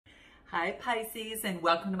Hi Pisces, and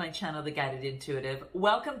welcome to my channel, The Guided Intuitive.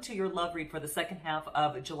 Welcome to your love read for the second half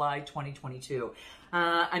of July 2022.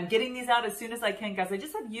 I'm getting these out as soon as I can, guys. I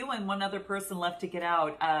just have you and one other person left to get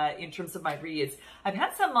out in terms of my reads. I've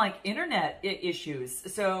had some internet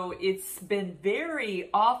issues, so it's been very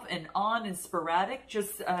off and on and sporadic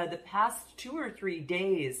just the past 2 or 3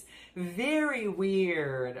 days. Very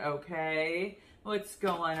weird, okay? What's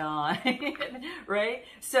going on, right?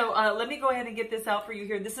 So let me go ahead and get this out for you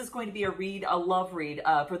here. This is going to be a love read.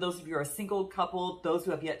 For those of you who are a single couple, those who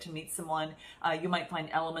have yet to meet someone, you might find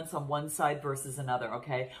elements on one side versus another,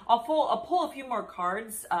 okay? I'll pull a few more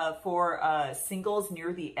cards for singles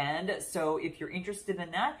near the end. So if you're interested in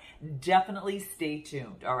that, definitely stay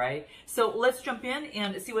tuned, all right? So let's jump in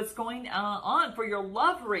and see what's going on for your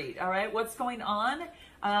love read, all right? What's going on?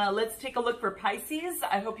 Let's take a look for Pisces.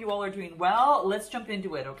 I hope you all are doing well. Let's jump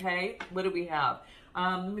into it, okay? What do we have?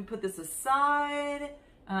 Let me put this aside.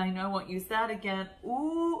 I know I won't use that again.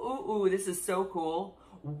 Ooh, this is so cool.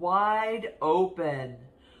 Wide open.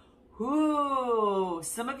 Ooh,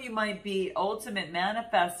 some of you might be ultimate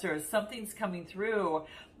manifestors. Something's coming through.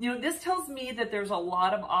 You know, this tells me that there's a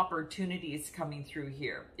lot of opportunities coming through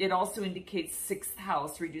here. It also indicates 6th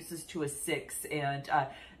house reduces to a 6, and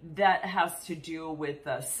that has to do with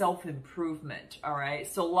self-improvement, all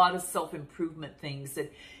right? So a lot of self-improvement things.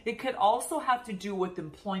 It could also have to do with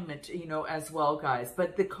employment, you know, as well, guys.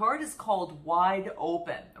 But the card is called Wide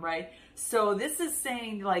Open, right? So this is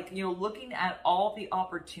saying, like, you know, looking at all the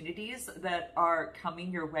opportunities that are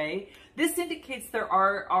coming your way, this indicates there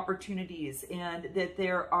are opportunities and that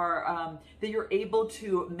there are, that you're able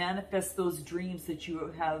to manifest those dreams that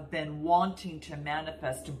you have been wanting to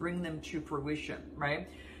manifest, to bring them to fruition, right?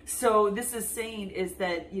 So this is saying is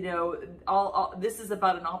that, you know, this is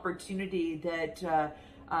about an opportunity that,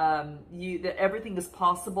 that everything is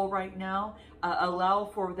possible right now. Allow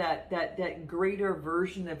for that greater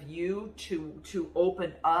version of you to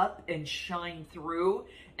open up and shine through,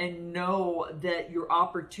 and know that your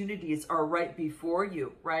opportunities are right before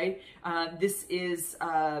you, right? This is,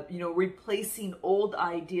 you know, replacing old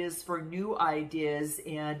ideas for new ideas,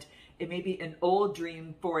 and it may be an old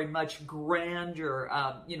dream for a much grander,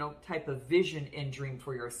 you know, type of vision and dream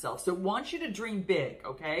for yourself. So it wants you to dream big,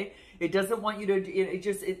 okay? It doesn't want you to,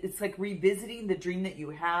 it's like revisiting the dream that you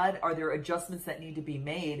had. Are there adjustments that need to be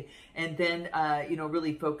made? And then, you know,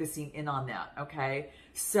 really focusing in on that, okay?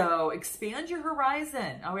 So expand your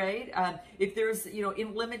horizon, all right? If there's, you know,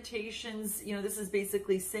 in limitations, you know, this is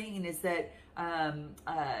basically saying is that,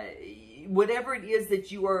 whatever it is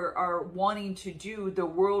that you are wanting to do, the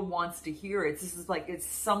world wants to hear it. This is like it's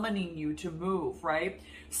summoning you to move, right?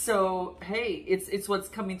 So hey, it's what's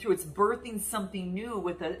coming through. It's birthing something new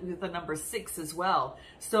with the number 6 as well.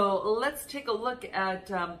 So let's take a look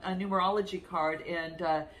at a numerology card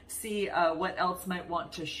and see what else might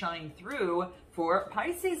want to shine through for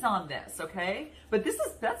Pisces on this, okay? But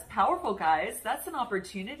that's powerful, guys. That's an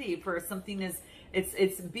opportunity for something is.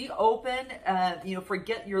 It's be open, you know,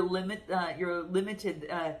 forget your limited,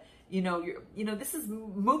 you know, this is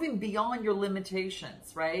moving beyond your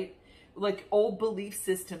limitations, right? Like old belief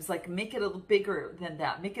systems, like make it a little bigger than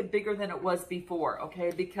that. Make it bigger than it was before,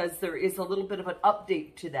 okay? Because there is a little bit of an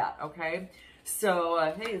update to that, okay?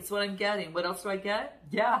 So, hey, it's what I'm getting. What else do I get?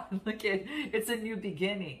 Yeah, look at it's a new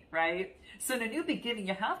beginning, right? So in a new beginning,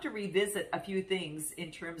 you have to revisit a few things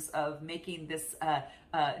in terms of making this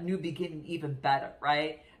new beginning even better,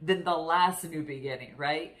 right? Than the last new beginning,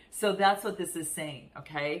 right? So that's what this is saying,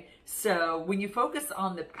 okay? So when you focus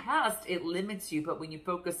on the past, it limits you, but when you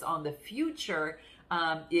focus on the future,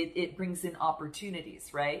 it brings in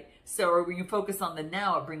opportunities, right? So, or when you focus on the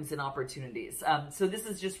now, it brings in opportunities. So this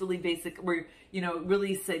is just really basic, where, you know,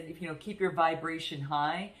 really said, you know, keep your vibration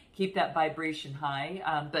high, keep that vibration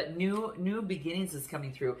high. But new beginnings is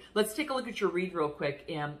coming through. Let's take a look at your read real quick,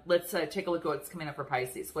 and let's take a look at what's coming up for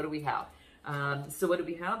Pisces. What do we have? So what do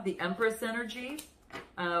we have? The Empress energy.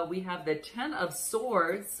 We have the 10 of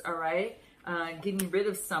Swords, all right? Getting rid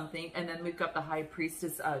of something, and then we've got the High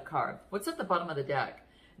Priestess card. What's at the bottom of the deck?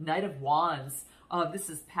 Knight of Wands. This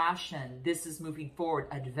is passion. This is moving forward,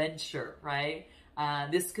 adventure, right?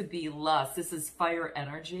 This could be lust. This is fire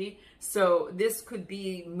energy. So this could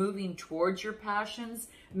be moving towards your passions.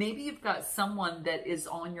 Maybe you've got someone that is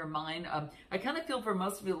on your mind. I kind of feel for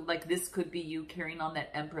most of you like this could be you carrying on that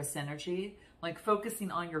Empress energy, like focusing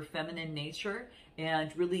on your feminine nature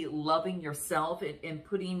and really loving yourself and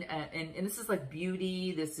putting, and this is like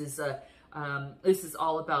beauty. This is This is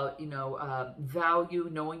all about, value,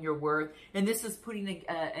 knowing your worth. And this is putting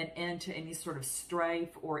an end to any sort of strife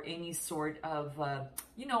or any sort of,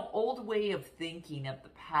 old way of thinking of the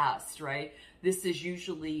past, right? This is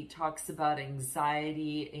usually talks about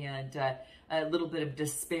anxiety and a little bit of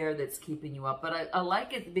despair that's keeping you up. But I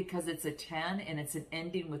like it because it's a 10 and it's an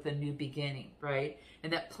ending with a new beginning, right?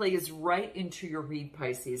 And that plays right into your read,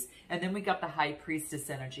 Pisces. And then we got the High Priestess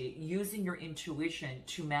energy, using your intuition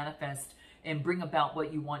to manifest and bring about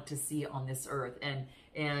what you want to see on this earth. And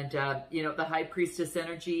the High Priestess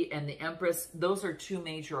energy and the Empress, those are two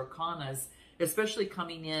major arcanas, especially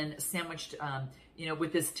coming in sandwiched,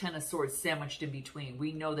 with this Ten of Swords sandwiched in between.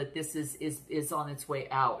 We know that this is on its way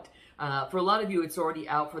out. For a lot of you, it's already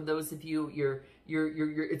out. For those of you,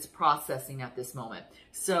 it's processing at this moment.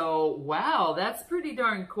 So, wow, that's pretty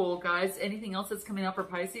darn cool, guys. Anything else that's coming up for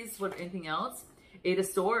Pisces? Anything else? Eight of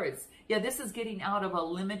Swords. Yeah, this is getting out of a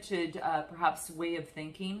limited, perhaps, way of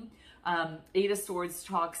thinking. Eight of Swords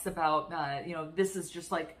talks about, this is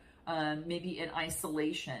just like maybe in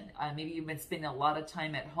isolation. Maybe you've been spending a lot of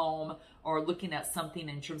time at home or looking at something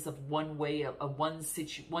in terms of one way of one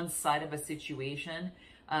side of a situation.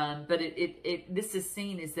 But this is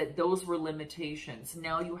saying is that those were limitations.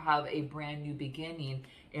 Now you have a brand new beginning,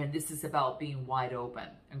 and this is about being wide open,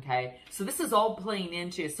 okay? So this is all playing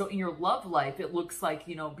into, so in your love life, it looks like,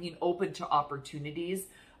 being open to opportunities,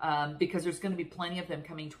 because there's going to be plenty of them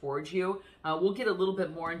coming towards you. We'll get a little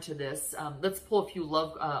bit more into this. Let's pull a few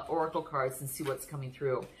love oracle cards and see what's coming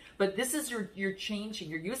through. But this is you're changing,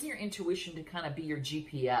 you're using your intuition to kind of be your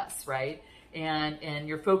GPS, right? And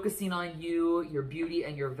you're focusing on you, your beauty,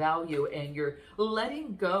 and your value, and you're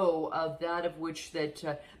letting go of that of which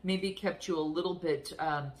that maybe kept you a little bit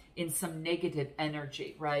in some negative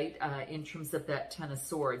energy, right? In terms of that Ten of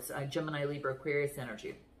Swords, Gemini, Libra, Aquarius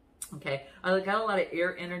energy. Okay, I got a lot of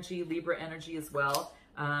air energy, Libra energy as well.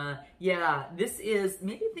 Yeah, this is,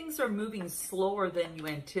 maybe things are moving slower than you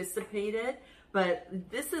anticipated. But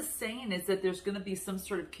this is saying is that there's going to be some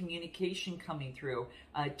sort of communication coming through,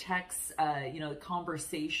 texts,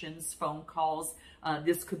 conversations, phone calls.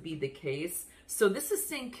 This could be the case. So this is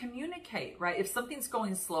saying communicate, right? If something's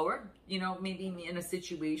going slower, maybe in a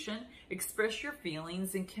situation, express your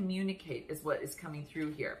feelings and communicate is what is coming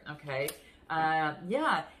through here, okay?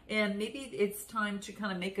 Yeah, and maybe it's time to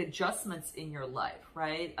kind of make adjustments in your life,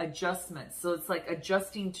 right? Adjustments. So it's like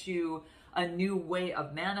adjusting to a new way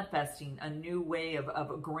of manifesting, a new way of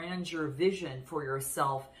a grandeur vision for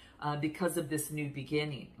yourself because of this new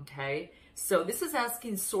beginning, okay? So this is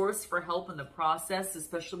asking Source for help in the process,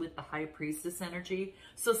 especially with the High Priestess energy.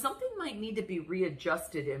 So something might need to be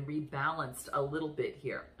readjusted and rebalanced a little bit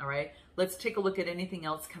here, all right? Let's take a look at anything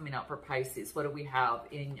else coming out for Pisces. What do we have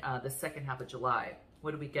in the second half of July?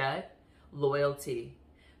 What do we get? Loyalty.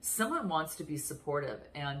 Someone wants to be supportive,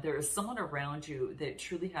 and there is someone around you that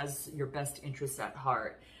truly has your best interests at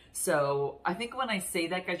heart. So I think when I say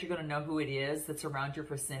that, guys, you're going to know who it is that's around your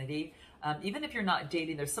vicinity. Even if you're not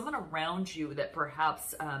dating, there's someone around you that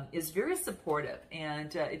perhaps is very supportive.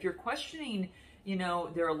 And if you're questioning,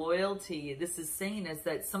 their loyalty, this is saying is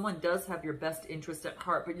that someone does have your best interest at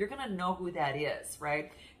heart, but you're going to know who that is,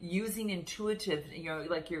 right? Using intuitive,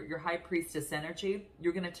 like your High Priestess energy,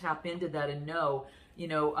 you're going to tap into that and know,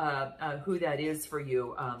 who that is for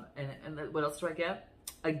you. And what else do I get?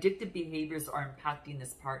 Addictive behaviors are impacting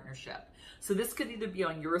this partnership. So this could either be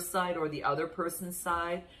on your side or the other person's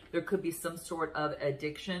side. There could be some sort of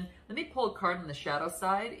addiction. Let me pull a card on the shadow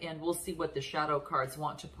side, and we'll see what the shadow cards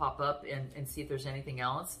want to pop up and see if there's anything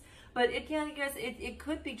else. But again, guys, it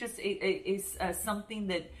could be just something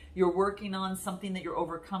that you're working on, something that you're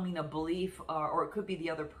overcoming, a belief, or it could be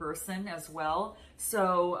the other person as well.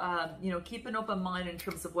 So, keep an open mind in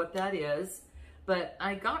terms of what that is. But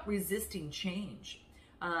I got resisting change.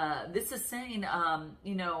 This is saying,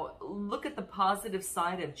 look at the positive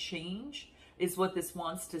side of change is what this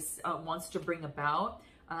wants to bring about.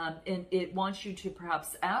 And it wants you to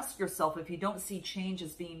perhaps ask yourself, if you don't see change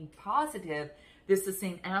as being positive, this is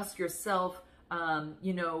saying ask yourself,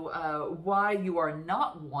 why you are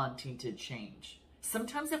not wanting to change.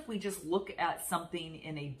 Sometimes if we just look at something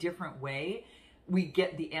in a different way, we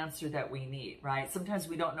get the answer that we need, right? Sometimes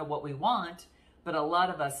we don't know what we want, but a lot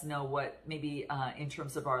of us know what maybe in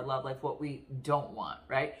terms of our love life, what we don't want,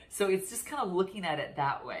 right? So it's just kind of looking at it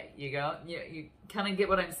that way, you kind of get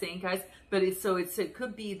what I'm saying, guys? But it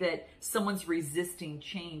could be that someone's resisting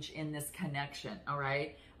change in this connection, all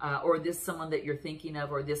right? or this someone that you're thinking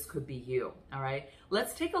of, or this could be you. All right,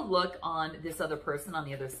 let's take a look on this other person on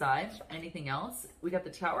the other side. Anything else? We got the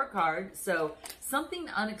Tower card. So something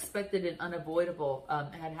unexpected and unavoidable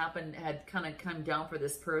had happened, had kind of come down for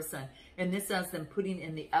this person, and this has them putting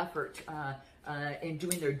in the effort and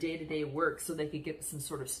doing their day-to-day work so they could get some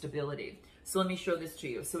sort of stability. So let me show this to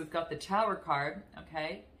you. So we've got the Tower card,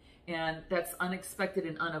 okay? And that's unexpected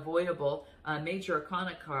and unavoidable, major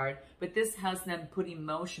arcana card, but this has them put in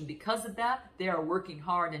motion. Because of that, they are working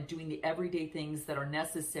hard and doing the everyday things that are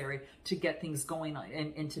necessary to get things going on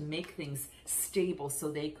and to make things stable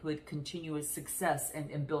so they could continue with success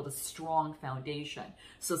and build a strong foundation.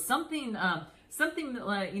 So something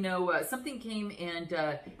something came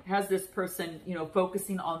and has this person,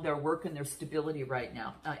 focusing on their work and their stability right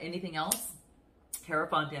now. Anything else?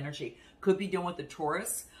 Hierophant energy. Could be dealing with the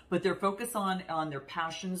Taurus, but they're focused on their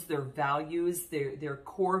passions, their values, their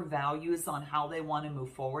core values on how they want to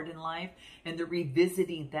move forward in life, and they're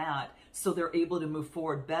revisiting that so they're able to move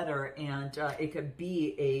forward better. And it could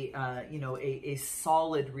be a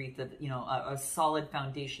solid wreath of a solid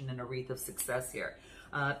foundation and a wreath of success here.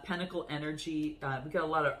 Pentacle energy. We got a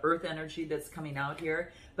lot of earth energy that's coming out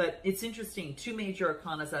here, but it's interesting. 2 major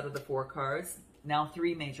arcanas out of the 4 cards. Now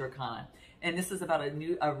 3 major arcana. And this is about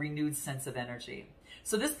a renewed sense of energy.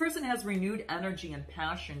 So this person has renewed energy and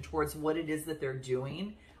passion towards what it is that they're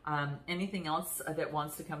doing. Anything else that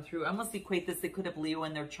wants to come through? I almost equate this. They could have Leo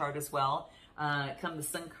in their chart as well. The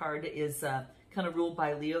Sun card is kind of ruled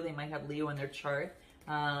by Leo. They might have Leo in their chart.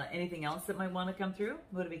 Anything else that might want to come through?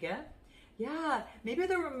 What do we get? Yeah, maybe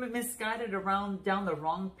they were misguided down the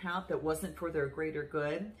wrong path that wasn't for their greater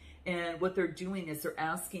good. And what they're doing is they're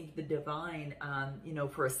asking the divine,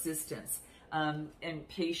 for assistance and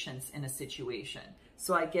patience in a situation.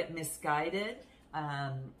 So I get misguided,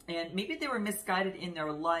 and maybe they were misguided in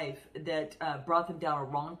their life that brought them down a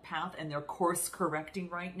wrong path, and they're course correcting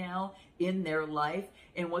right now in their life.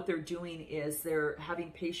 And what they're doing is they're having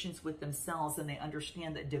patience with themselves, and they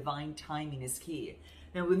understand that divine timing is key.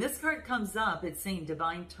 Now, when this card comes up, it's saying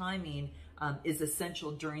divine timing is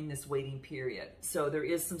essential during this waiting period. So there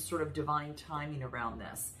is some sort of divine timing around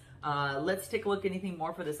this. Let's take a look at anything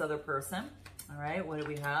more for this other person. All right, what do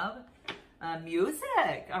we have?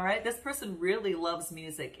 Music. All right, this person really loves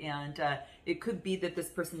music, and it could be that this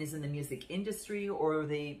person is in the music industry, or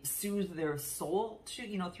they soothe their soul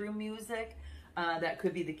to, through music. That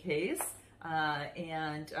could be the case.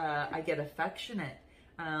 I get affectionate.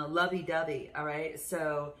 Lovey-dovey. All right,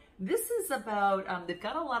 so this is about they've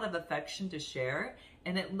got a lot of affection to share,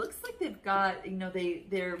 and it looks like they've got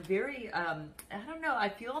they're very I don't know, I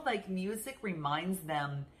feel like music reminds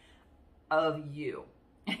them of you.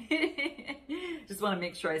 Just want to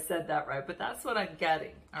make sure I said that right, but that's what I'm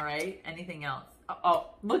getting. All right, anything else?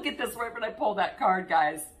 Oh, look at this right when I pull that card,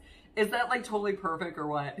 guys. Is that like totally perfect or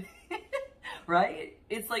what? Right?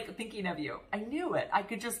 It's like thinking of you. I knew it. I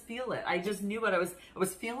could just feel it. I just knew it. I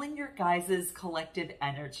was feeling your guys' collective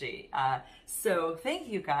energy. So thank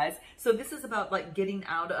you, guys. So this is about like getting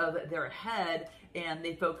out of their head, and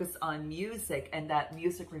they focus on music, and that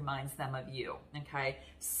music reminds them of you. Okay.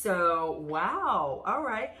 So, wow. All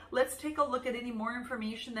right. Let's take a look at any more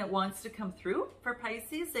information that wants to come through for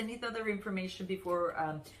Pisces. Any other information before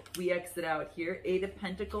we exit out here? 8 of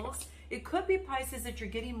Pentacles. It could be, Pisces, that you're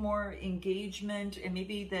getting more engagement, and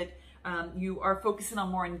maybe that you are focusing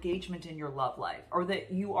on more engagement in your love life, or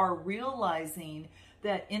that you are realizing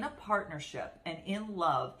that in a partnership and in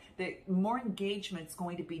love, that more engagement is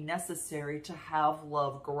going to be necessary to have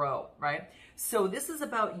love grow, right? So this is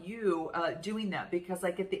about you doing that, because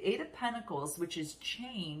I get the 8 of Pentacles, which is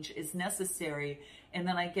change is necessary. And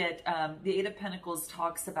then I get the 8 of Pentacles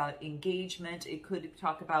talks about engagement. It could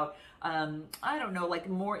talk about, I don't know, like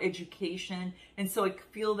more education. And so I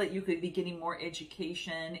feel that you could be getting more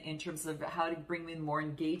education in terms of how to bring in more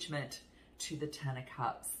engagement to the 10 of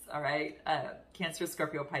Cups. All right, Cancer,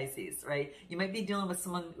 Scorpio, Pisces, right? You might be dealing with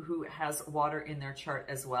someone who has water in their chart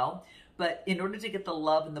as well. But in order to get the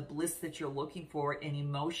love and the bliss that you're looking for, and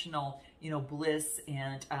emotional, bliss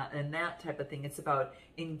and that type of thing, it's about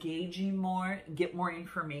engaging more, get more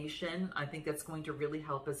information. I think that's going to really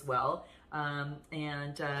help as well.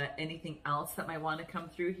 Anything else that might want to come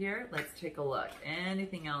through here? Let's take a look.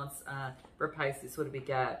 Anything else for Pisces? What do we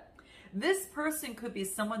got? This person could be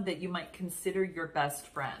someone that you might consider your best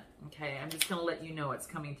friend. Okay, I'm just going to let you know it's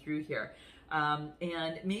coming through here.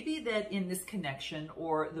 And maybe that in this connection,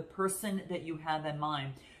 or the person that you have in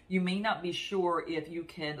mind, you may not be sure if you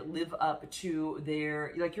can live up to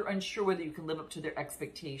their, like you're unsure whether you can live up to their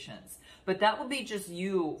expectations. But that will be just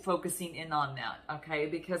you focusing in on that, okay?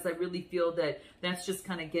 Because I really feel that that's just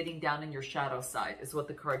kind of getting down in your shadow side is what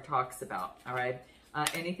the card talks about, all right?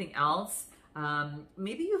 Anything else?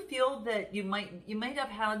 Maybe you feel that you might have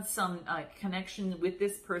had some connection with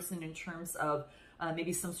this person in terms of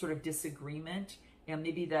maybe some sort of disagreement, and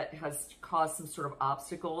maybe that has caused some sort of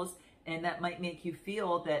obstacles, and that might make you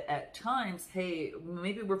feel that at times, hey,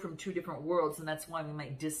 maybe we're from two different worlds, and that's why we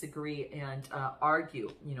might disagree and argue,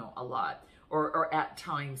 you know, a lot, or at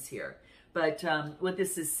times here. But what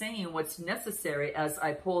this is saying, what's necessary, as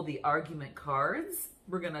I pull the argument cards,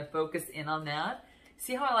 we're going to focus in on that.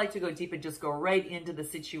 See how I like to go deep and just go right into the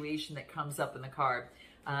situation that comes up in the card.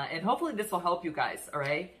 And hopefully this will help you guys, all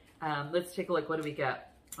right? Let's take a look. What do we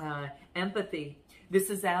get? Empathy. This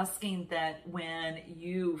is asking that when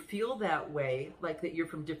you feel that way, like that you're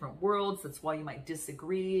from different worlds, that's why you might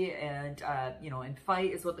disagree and, you know, and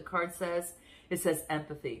fight is what the card says. It says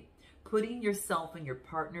empathy. Putting yourself in your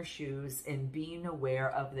partner's shoes and being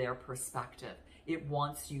aware of their perspective. It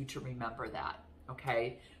wants you to remember that.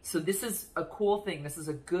 Okay, so this is a cool thing. This is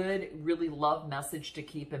a good, really love message to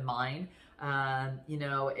keep in mind, you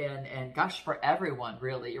know, and gosh, for everyone,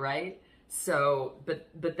 really, right? So,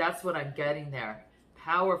 but that's what I'm getting there.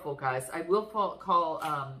 Powerful, guys. I will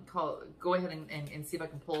go ahead and see if I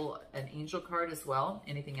can pull an angel card as well.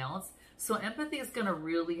 Anything else? So empathy is going to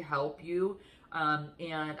really help you,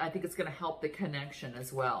 and I think it's going to help the connection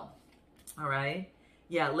as well. All right.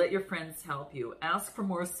 Yeah, let your friends help you. Ask for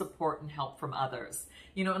more support and help from others.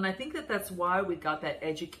 You know, and I think that that's why we got that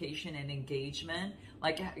education and engagement,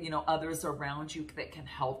 like, you know, others around you that can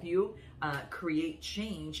help you create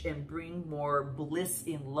change and bring more bliss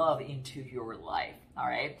in love into your life. All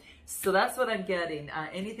right. So that's what I'm getting.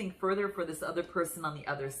 Anything further for this other person on the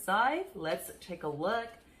other side? Let's take a look.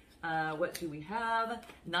 What do we have?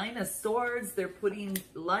 9 of Swords. They're putting,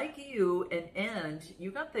 like you, an end.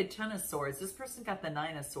 You got the 10 of Swords. This person got the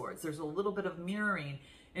 9 of Swords. There's a little bit of mirroring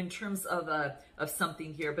in terms of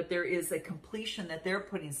something here, but there is a completion that they're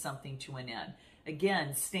putting something to an end.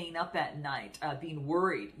 Again, staying up at night, being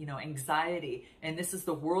worried, you know, anxiety. And this is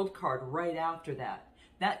the World card right after that.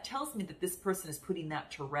 That tells me that this person is putting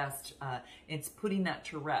that to rest. It's putting that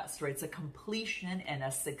to rest, right? It's a completion and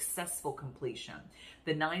a successful completion.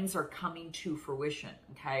 The 9s are coming to fruition,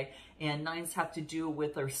 okay? And 9s have to do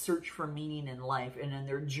with their search for meaning in life and in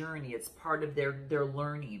their journey. It's part of their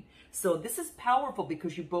learning. So this is powerful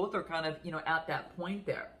because you both are kind of, you know, at that point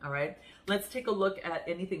there, all right? Let's take a look at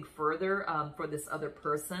anything further for this other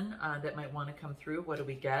person that might want to come through. What do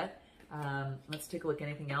we get? Let's take a look.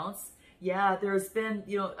 Anything else? Yeah, there's been,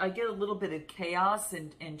 you know, I get a little bit of chaos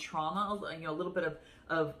and trauma, you know, a little bit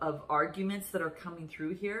of arguments that are coming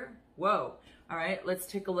through here. Whoa. All right, let's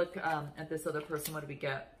take a look at this other person. What do we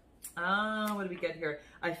get? What do we get here?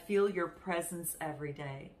 I feel your presence every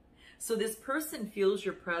day. So this person feels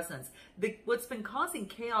your presence. What's been causing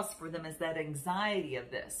chaos for them is that anxiety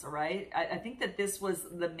of this, all right? I think that this was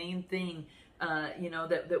the main thing, you know,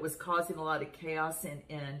 that was causing a lot of chaos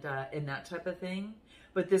and that type of thing.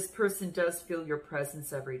 But this person does feel your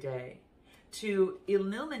presence every day. To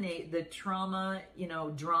eliminate the trauma, you know,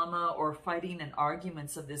 drama or fighting and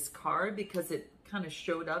arguments of this card, because it kind of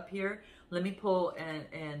showed up here, let me pull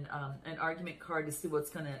an argument card to see what's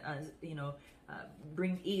going to, you know,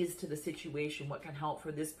 bring ease to the situation, what can help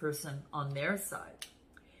for this person on their side.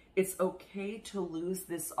 It's okay to lose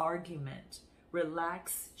this argument.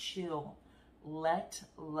 Relax, chill, let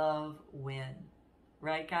love win.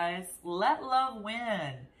 Right, guys? Let love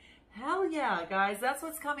win. Hell yeah, guys. That's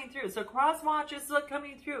what's coming through. So cross watch is what's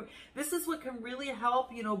coming through. This is what can really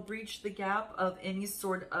help, you know, breach the gap of any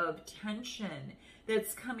sort of tension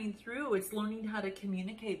that's coming through. It's learning how to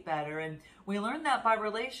communicate better. And we learn that by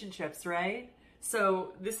relationships, right?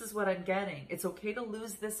 So this is what I'm getting. It's okay to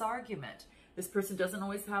lose this argument. This person doesn't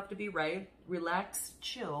always have to be right. Relax,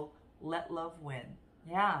 chill, let love win.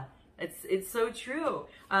 Yeah. It's so true.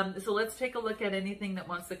 So let's take a look at anything that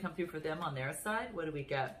wants to come through for them on their side. What do we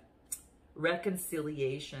get?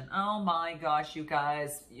 Reconciliation. Oh my gosh, you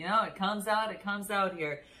guys. You know, it comes out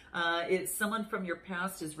here. It's someone from your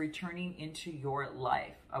past is returning into your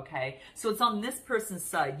life, okay? So it's on this person's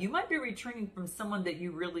side. You might be returning from someone that you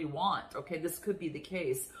really want, okay? This could be the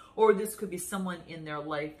case. Or this could be someone in their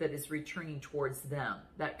life that is returning towards them.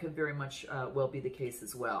 That could very much well be the case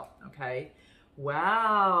as well, okay?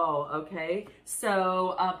 Wow. Okay.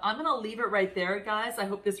 So I'm going to leave it right there, guys. I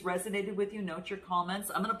hope this resonated with you. Note your comments.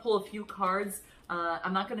 I'm going to pull a few cards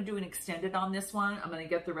I'm not going to do an extended on this one. I'm going to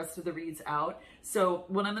get the rest of the reads out. So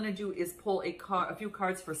what I'm going to do is pull a few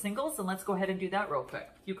cards for singles, and let's go ahead and do that real quick.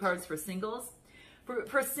 A few cards for singles.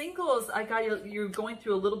 For singles, you're going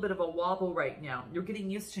through a little bit of a wobble right now. You're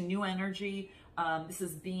getting used to new energy. This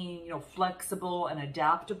is being, flexible and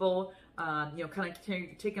adaptable. Kind of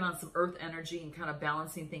taking on some earth energy and kind of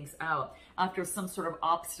balancing things out after some sort of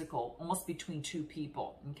obstacle, almost between two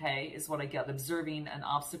people, okay, is what I get. Observing an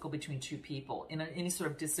obstacle between two people in any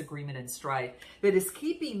sort of disagreement and strife that is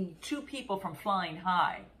keeping two people from flying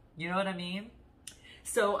high. You know what I mean?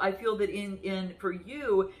 So I feel that for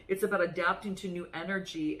you, it's about adapting to new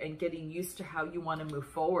energy and getting used to how you want to move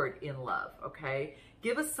forward in love, okay?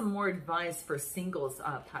 Give us some more advice for singles,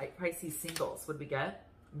 Pisces singles. What do we get?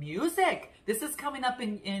 Music. This is coming up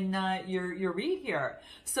in your read here.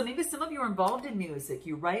 So maybe some of you are involved in music.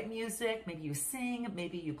 You write music, maybe you sing,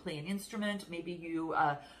 maybe you play an instrument, maybe you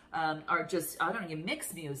are just, I don't know, you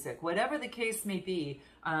mix music. Whatever the case may be,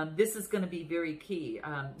 this is going to be very key.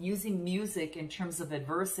 Using music in terms of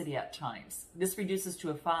adversity at times. This reduces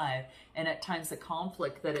to a 5, and at times a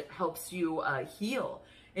conflict that it helps you heal.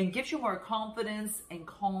 And gives you more confidence and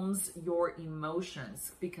calms your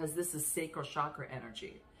emotions, because this is sacral chakra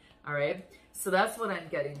energy. All right. So that's what I'm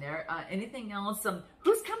getting there. Anything else?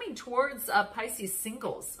 Who's coming towards Pisces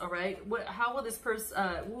singles? All right. How will this person,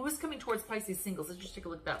 who's coming towards Pisces singles? Let's just take a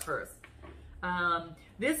look at that first.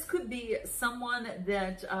 This could be someone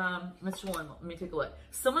that, let me take a look.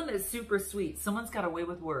 Someone that's super sweet. Someone's got a way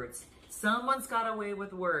with words. Someone's got a way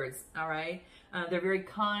with words, all right? They're very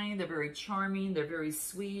kind, they're very charming, they're very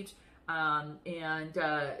sweet.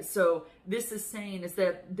 So this is saying is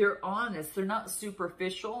that they're honest. They're not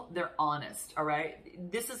superficial, they're honest, all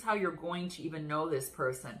right? This is how you're going to even know this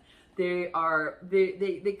person. They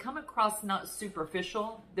come across not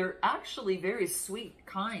superficial. They're actually very sweet,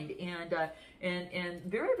 kind, and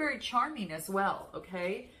very, very charming as well,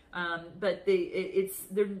 okay? But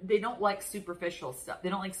they don't like superficial stuff. They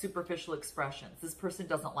don't like superficial expressions. This person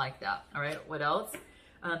doesn't like that. All right. What else?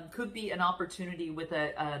 Could be an opportunity with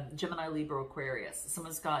a Gemini, Libra, Aquarius.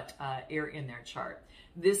 Someone's got air in their chart.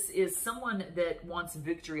 This is someone that wants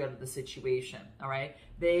victory out of the situation. All right.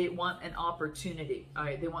 They want an opportunity. All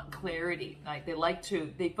right. They want clarity. Like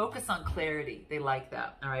they focus on clarity. They like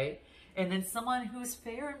that. All right. And then someone who's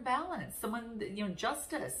fair and balanced. Someone,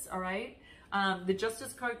 justice. All right. The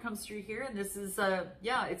Justice card comes through here, and this is,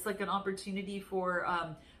 it's like an opportunity for,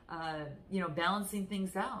 balancing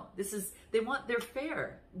things out. They're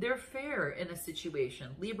fair. They're fair in a situation.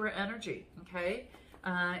 Libra energy, okay?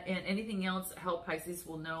 And anything else, how Pisces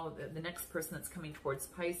will know the next person that's coming towards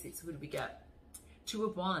Pisces. Who do we get? 2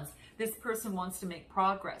 of Wands. This person wants to make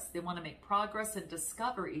progress. They want to make progress and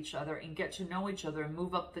discover each other and get to know each other and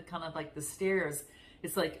move up the kind of like the stairs.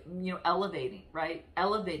 It's like, elevating, right?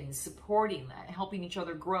 Elevating, supporting, helping each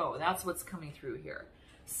other grow. That's what's coming through here.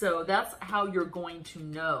 So that's how you're going to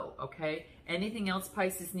know, okay? Anything else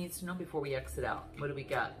Pisces needs to know before we exit out? What do we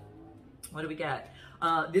got? What do we got?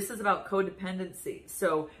 This is about codependency.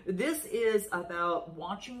 So this is about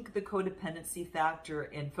watching the codependency factor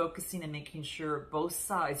and focusing and making sure both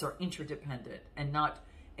sides are interdependent and not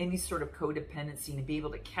any sort of codependency, and be able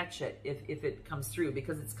to catch it if it comes through,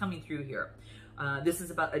 because it's coming through here. This is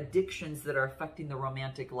about addictions that are affecting the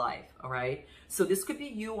romantic life, all right? So this could be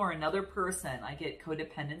you or another person. I get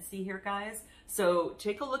codependency here, guys. So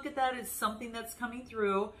take a look at that. It's something that's coming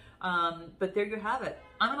through, but there you have it.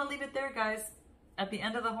 I'm going to leave it there, guys. At the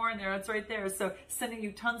end of the horn there, it's right there. So sending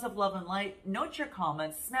you tons of love and light. Note your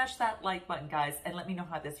comments. Smash that like button, guys, and let me know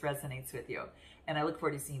how this resonates with you. And I look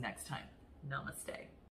forward to seeing you next time. Namaste.